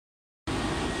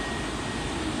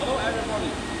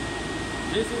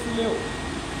This is Leo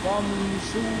from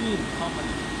Kiln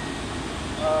company.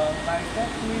 My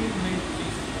factory made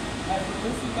this as a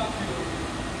vacuum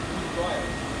wood dryer.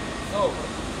 So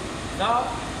now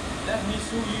let me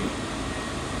show you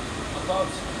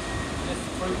about this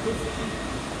frequency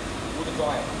wood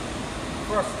dryer.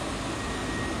 First,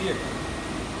 here,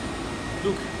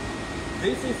 look,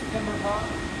 this is temperature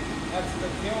at the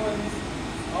kilns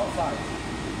outside.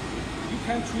 You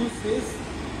can choose this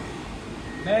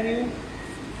manual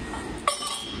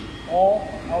or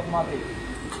automatic.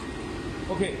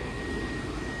 Okay,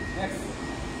 next,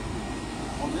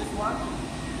 on this one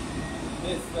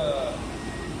is the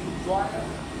dryer,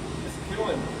 this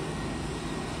kiln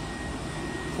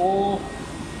for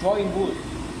drying wood.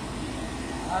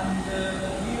 And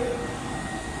here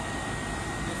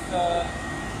is the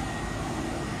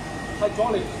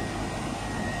hydraulic.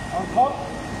 On top,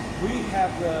 we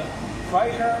have the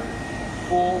pressure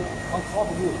for on top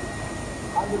wood.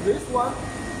 And this one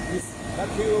is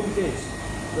vacuum gauge.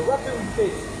 The vacuum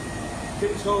gauge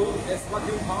control this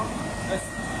vacuum pump as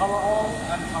power on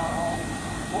and power off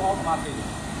for automatic.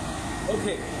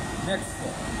 Okay, next.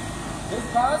 This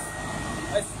part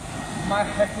is my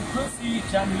high frequency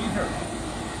generator.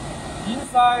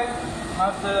 Inside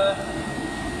have the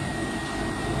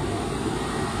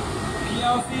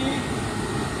PLC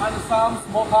and some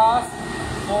small parts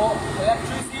for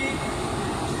electricity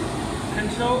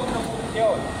control the wood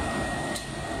kiln.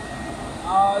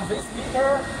 This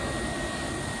meter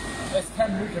is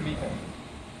temperature meter.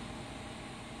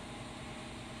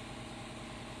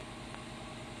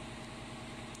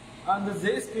 And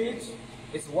this gauge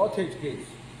is voltage gauge.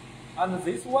 And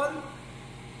this one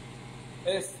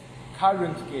is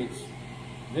current gauge.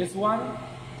 This one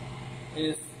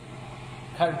is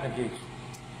current gauge.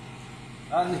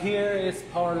 And here is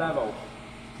power level.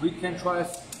 We can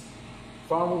trace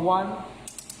from 1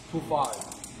 to 5.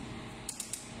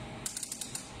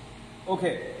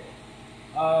 Okay.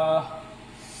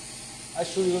 I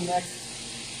show you next.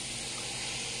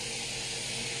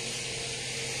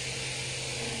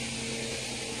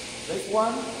 This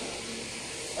one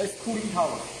is cooling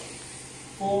tower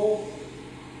for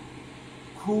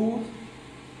cool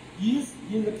is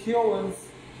in the kiln's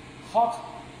hot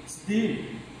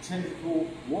steam change to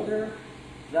water,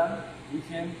 then we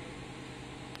can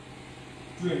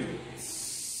drain.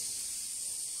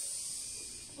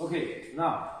 Okay,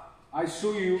 now I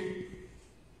show you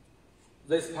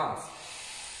this part.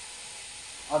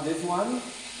 And this one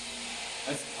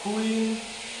is cooling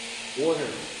water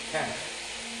tank.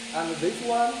 And this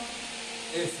one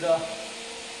is the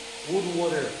wood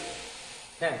water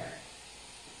tank.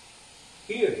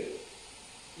 Here,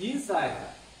 inside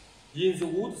is the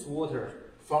wood water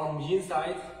from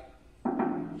inside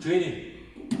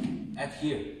draining at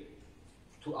here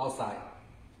to outside.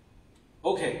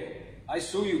 Okay, I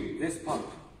show you this pump.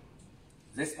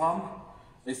 This pump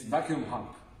is vacuum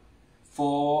pump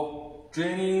for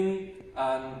draining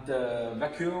and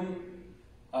vacuum.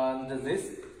 And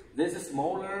this is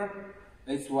smaller.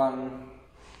 It's one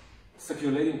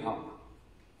circulating pump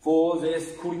for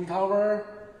this cooling tower.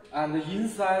 And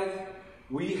inside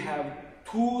we have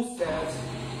 2 sets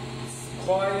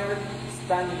square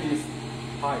stainless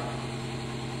pipe.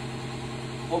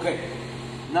 Okay,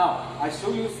 now I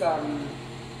show you some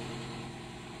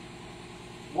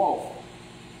valve.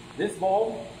 This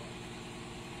valve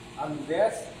and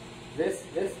this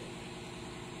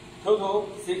total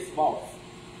 6 valves.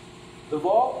 The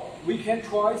valve we can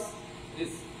choose is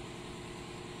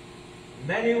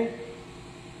manual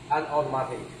and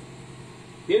automatic.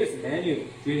 Here is manual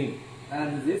draining,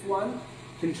 and this one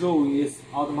control is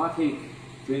automatic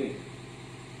draining.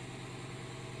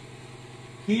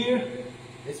 Here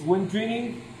is when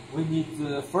draining, we need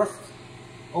to first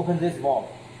open this valve,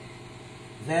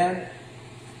 then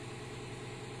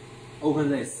open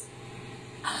this.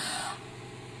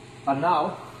 But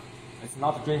now it's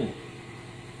not draining.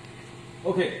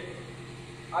 Okay,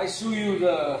 I show you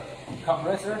the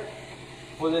compressor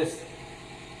for this.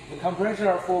 The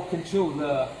compressor for control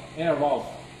the air valve,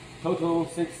 total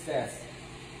 6 sets.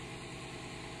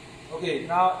 Okay,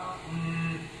 now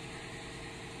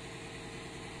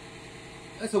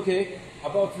that's okay.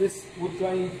 About this wood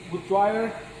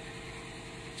dryer,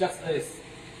 just this.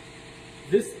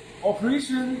 This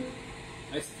operation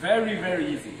is very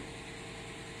easy,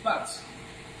 but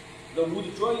the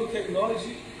wood drying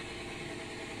technology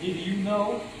need you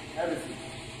know everything.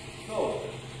 So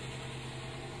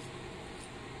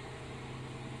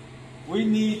we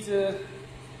need to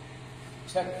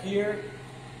check here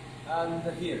and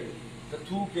here, the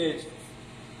 2 gauges.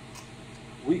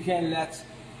 We can let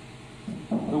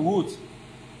the wood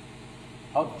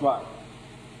hot dry.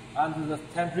 And the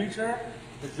temperature,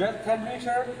 the red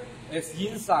temperature is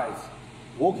inside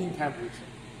working temperature,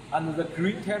 and the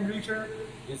green temperature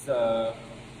is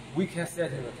we can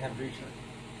set the temperature.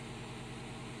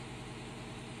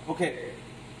 Okay,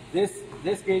 this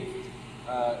gauge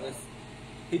is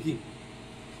heating.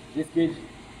 This gauge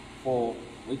for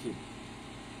waiting,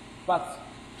 but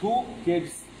 2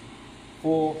 gauges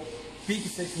for big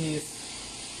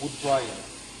thickness wood dryer.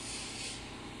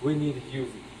 We need to use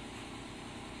it.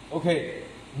 Okay,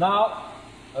 now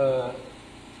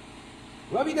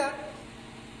we'll be done.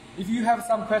 If you have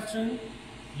some question,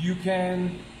 you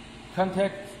can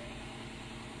contact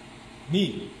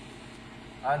me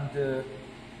and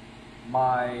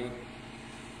my.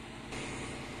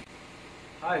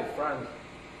 Hi, friend.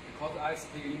 Because I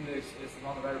speak English is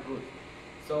not very good.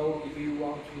 So if you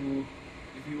want to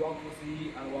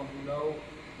see and want to know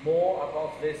more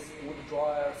about this wood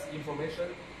dryer's information,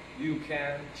 you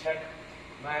can check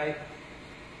my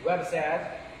website,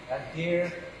 and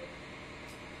here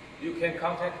you can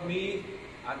contact me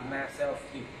and my sales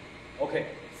team. Okay,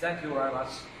 thank you very much.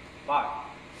 Bye.